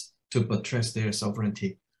means to buttress their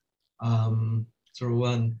sovereignty. So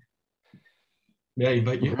Rowan, may I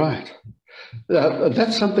invite you? Right.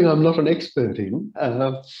 That's something I'm not an expert in,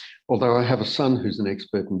 although I have a son who's an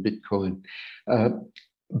expert in Bitcoin.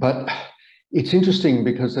 But it's interesting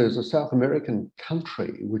because there's a South American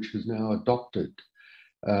country which has now adopted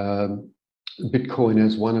Bitcoin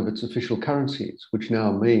as one of its official currencies, which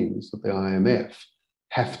now means that the IMF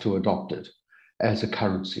have to adopt it as a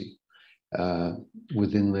currency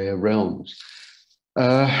within their realms.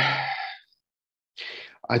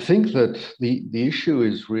 I think that the issue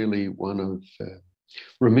is really one of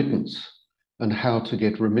remittance and how to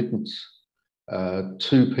get remittance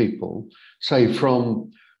to people, say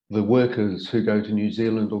from the workers who go to New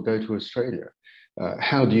Zealand or go to Australia.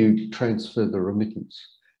 How do you transfer the remittance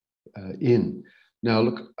in? Now,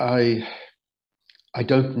 look, I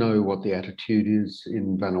don't know what the attitude is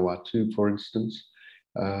in Vanuatu, for instance,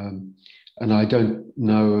 and I don't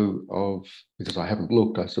know of, because I haven't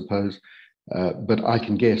looked, I suppose, but I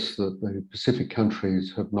can guess that the Pacific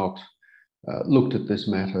countries have not looked at this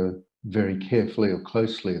matter very carefully or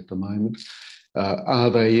closely at the moment. Are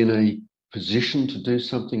they in a position to do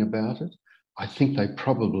something about it? I think they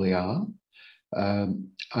probably are.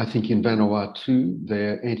 I think in Vanuatu,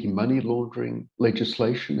 their anti-money laundering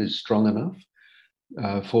legislation is strong enough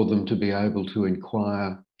for them to be able to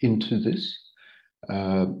inquire into this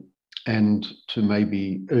and to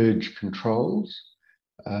maybe urge controls.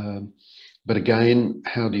 But again,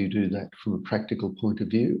 how do you do that from a practical point of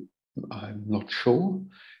view? I'm not sure,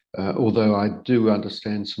 although I do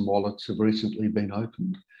understand some wallets have recently been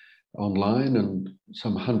opened online and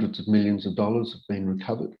some hundreds of millions of dollars have been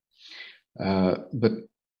recovered. But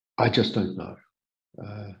I just don't know,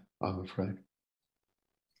 I'm afraid.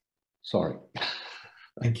 Sorry.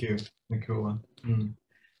 Thank you, Rowan.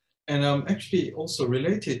 And actually also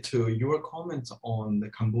related to your comments on the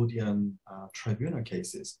Cambodian tribunal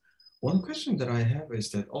cases, one question that I have is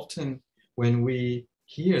that often when we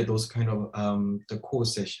hear those kind of the court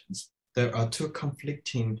sessions, there are two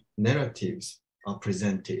conflicting narratives are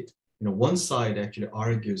presented. One side actually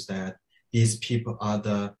argues that these people are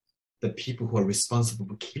the people who are responsible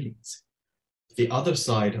for killings. The other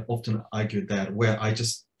side often argued that, well, I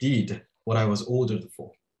just did what I was ordered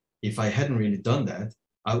for. If I hadn't really done that,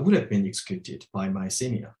 I would have been executed by my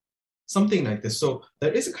senior. Something like this. So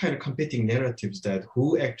there is a kind of competing narratives that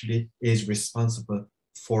who actually is responsible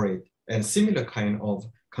for it. And similar kind of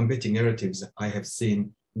competing narratives I have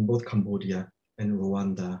seen in both Cambodia and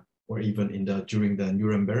Rwanda, or even during the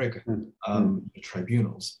Nuremberg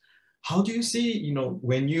tribunals. How do you see,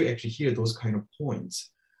 when you actually hear those kind of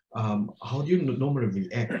points, how do you normally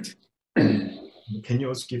react? Can you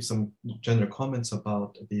also give some general comments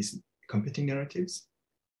about these competing narratives?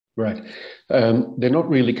 Right. They're not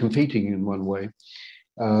really competing in one way.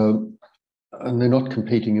 And they're not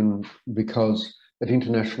competing because at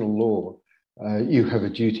international law, you have a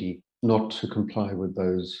duty not to comply with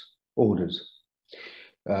those orders.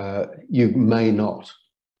 You may not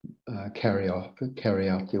carry out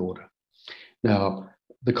the order. Now,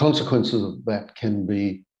 the consequences of that can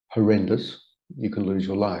be horrendous. You can lose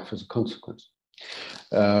your life as a consequence.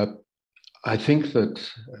 I think that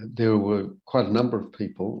there were quite a number of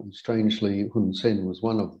people, and strangely Hun Sen was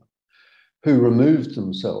one of them, who removed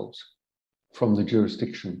themselves from the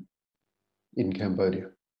jurisdiction in Cambodia.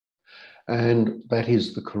 And that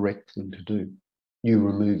is the correct thing to do. You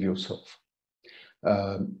remove yourself.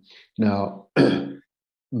 Now,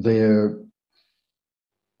 there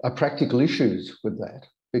are practical issues with that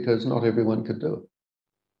because not everyone could do it.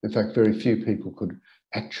 In fact, very few people could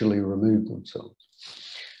actually remove themselves.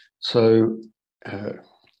 So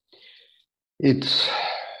it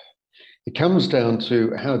comes down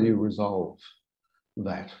to how do you resolve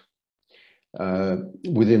that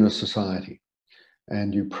within a society?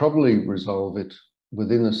 And you probably resolve it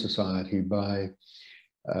within a society by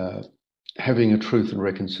having a truth and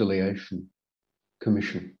reconciliation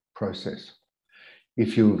commission process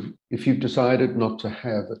if you've decided not to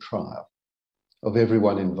have a trial of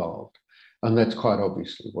everyone involved, and that's quite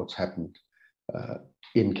obviously what's happened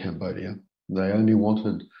in Cambodia. They only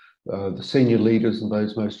wanted the senior leaders and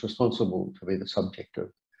those most responsible to be the subject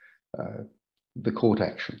of the court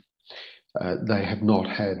action. They have not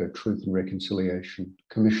had a Truth and Reconciliation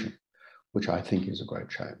Commission, which I think is a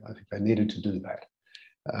great shame. I think they needed to do that.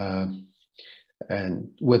 And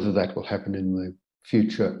whether that will happen in the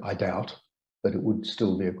future, I doubt, but it would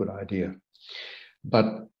still be a good idea.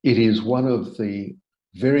 But it is one of the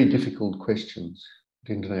very difficult questions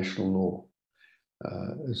in international law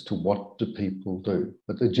as to what do people do.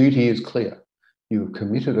 But the duty is clear. You have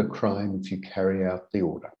committed a crime if you carry out the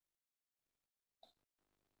order.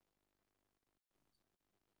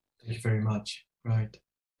 Thank you very much. Right.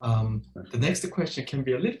 The next question can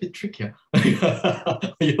be a little bit trickier.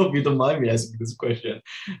 I hope you don't mind me asking this question.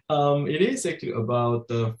 It is actually about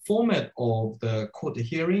the format of the court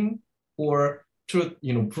hearing, or truth,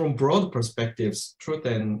 from broad perspectives, truth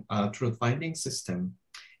and truth finding system.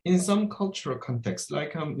 In some cultural contexts,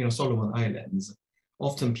 like Solomon Islands,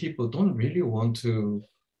 often people don't really want to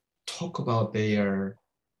talk about their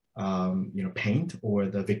pain or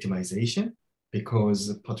the victimization,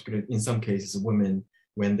 because particularly in some cases, women,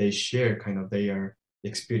 when they share kind of their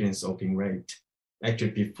experience of being raped,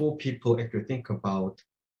 actually before people actually think about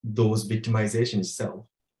those victimization itself,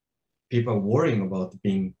 people are worrying about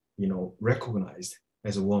being, recognized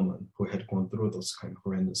as a woman who had gone through those kind of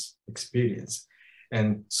horrendous experience.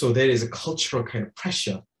 And so there is a cultural kind of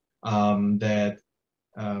pressure that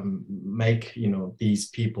make, these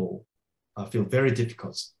people feel very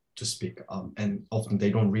difficult to speak, and often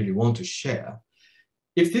they don't really want to share.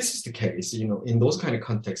 If this is the case, in those kind of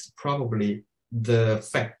contexts, probably the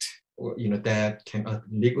fact, or, that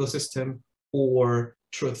legal system or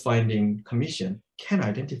truth-finding commission can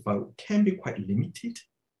identify can be quite limited.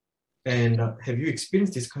 And have you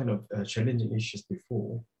experienced this kind of challenging issues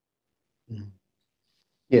before?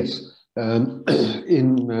 Yes. Well,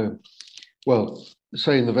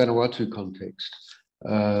 say in the Vanuatu context,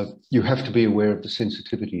 you have to be aware of the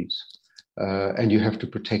sensitivities and you have to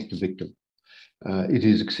protect the victim. It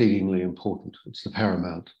is exceedingly important. It's the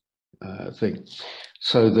paramount thing.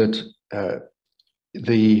 So that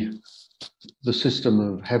the system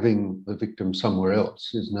of having the victim somewhere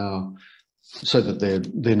else is now so that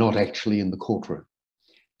they're not actually in the courtroom,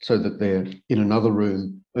 so that they're in another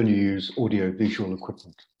room and you use audio-visual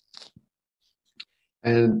equipment.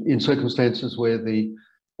 And in circumstances where the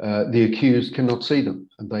accused cannot see them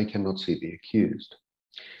and they cannot see the accused,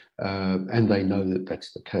 and they know that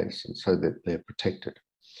that's the case, and so that they're protected.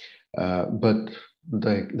 But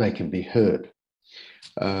they can be heard,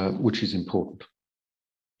 which is important.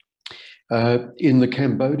 In the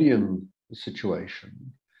Cambodian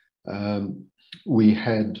situation, we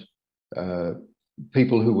had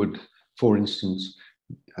people who would, for instance,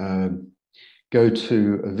 go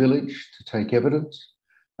to a village to take evidence.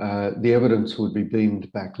 The evidence would be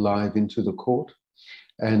beamed back live into the court,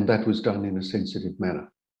 and that was done in a sensitive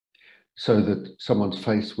manner, so that someone's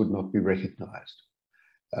face would not be recognized.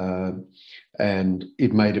 And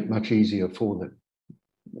it made it much easier for them.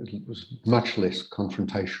 It was much less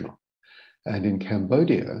confrontational. And in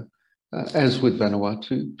Cambodia, as with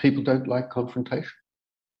Vanuatu, people don't like confrontation.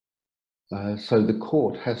 So the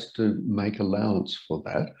court has to make allowance for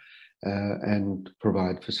that and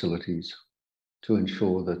provide facilities to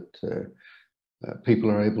ensure that people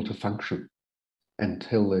are able to function and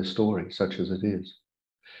tell their story, such as it is.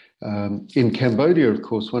 In Cambodia, of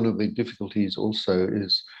course, one of the difficulties also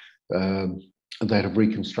is that of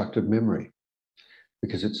reconstructed memory,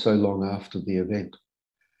 because it's so long after the event.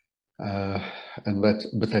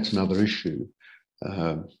 But that's another issue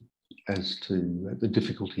as to the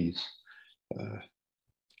difficulties.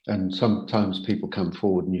 And sometimes people come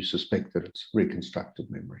forward and you suspect that it's reconstructed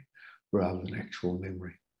memory rather than actual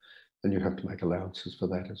memory. And you have to make allowances for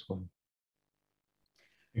that as well.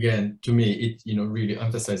 Again, to me, it really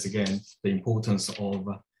emphasizes again the importance of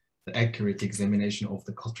the accurate examination of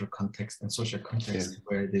the cultural context and social context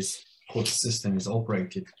where this court system is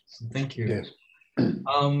operated. So thank you. Yes.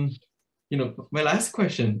 My last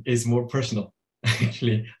question is more personal,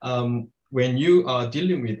 actually. When you are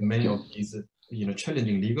dealing with many of these,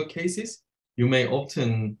 challenging legal cases, you may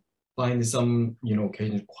often find some,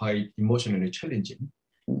 occasions quite emotionally challenging.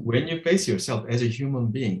 When you face yourself as a human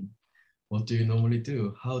being, what do you normally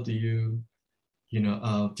do? How do you,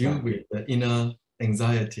 deal with the inner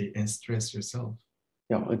anxiety and stress yourself?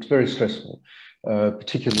 Yeah, it's very stressful,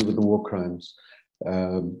 particularly with the war crimes,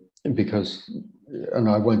 because, and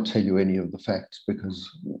I won't tell you any of the facts because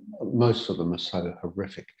most of them are so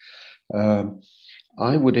horrific.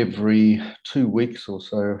 I would every 2 weeks or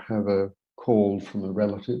so have a call from a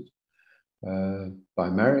relative by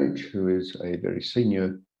marriage who is a very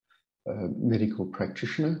senior medical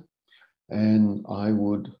practitioner, and I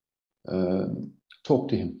would talk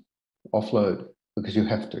to him, offload, because you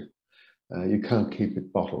have to. You can't keep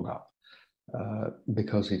it bottled up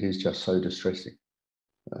because it is just so distressing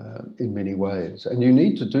in many ways. And you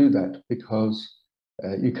need to do that because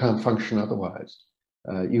you can't function otherwise.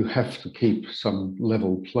 You have to keep some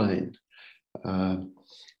level playing.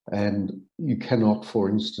 And you cannot, for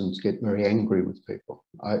instance, get very angry with people.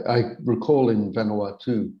 I recall in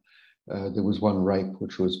Vanuatu, there was one rape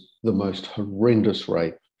which was the most horrendous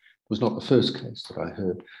rape. It was not the first case that I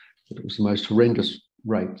heard, but it was the most horrendous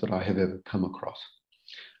rape that I have ever come across.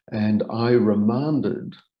 And I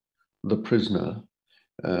remanded the prisoner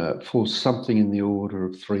for something in the order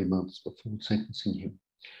of 3 months before sentencing him,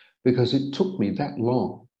 because it took me that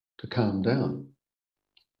long to calm down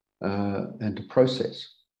and to process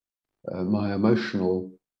my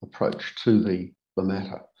emotional approach to the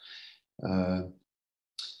matter.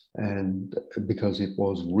 And because it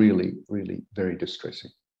was really, really very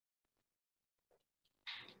distressing.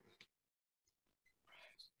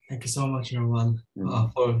 Thank you so much, Rowan,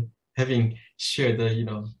 for having shared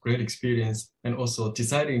the great experience and also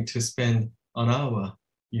deciding to spend an hour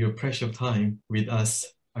your precious time with us.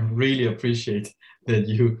 I really appreciate that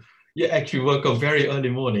you actually woke up very early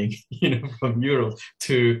morning, from Europe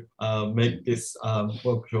to make this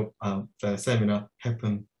workshop, the seminar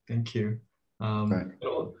happen. Thank you.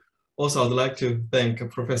 Also, I'd like to thank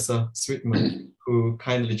Professor Sweetman, who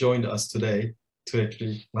kindly joined us today to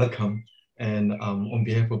actually welcome and on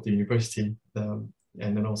behalf of the university, and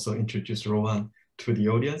then also introduce Rowan to the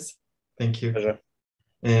audience. Thank you. Pleasure.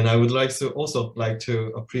 And I would also like to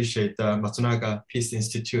appreciate the Matsunaga Peace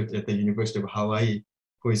Institute at the University of Hawaii,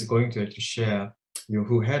 who is going to actually share,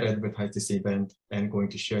 who had advertised this event and going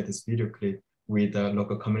to share this video clip with the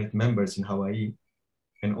local community members in Hawaii.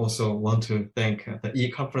 And also want to thank the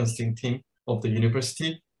e-conferencing team of the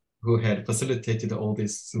university who had facilitated all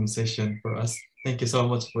this Zoom session for us. Thank you so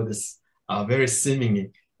much for this very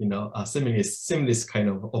seemingly seamless kind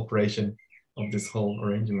of operation of this whole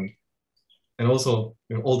arrangement. And also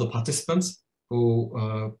all the participants who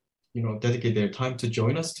dedicate their time to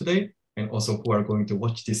join us today, and also who are going to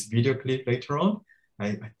watch this video clip later on.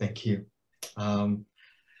 I thank you.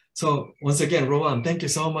 So once again, Rowan, thank you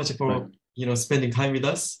so much for spending time with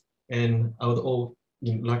us, and I would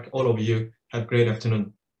like all of you have a great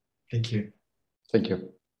afternoon. Thank you. Thank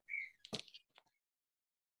you.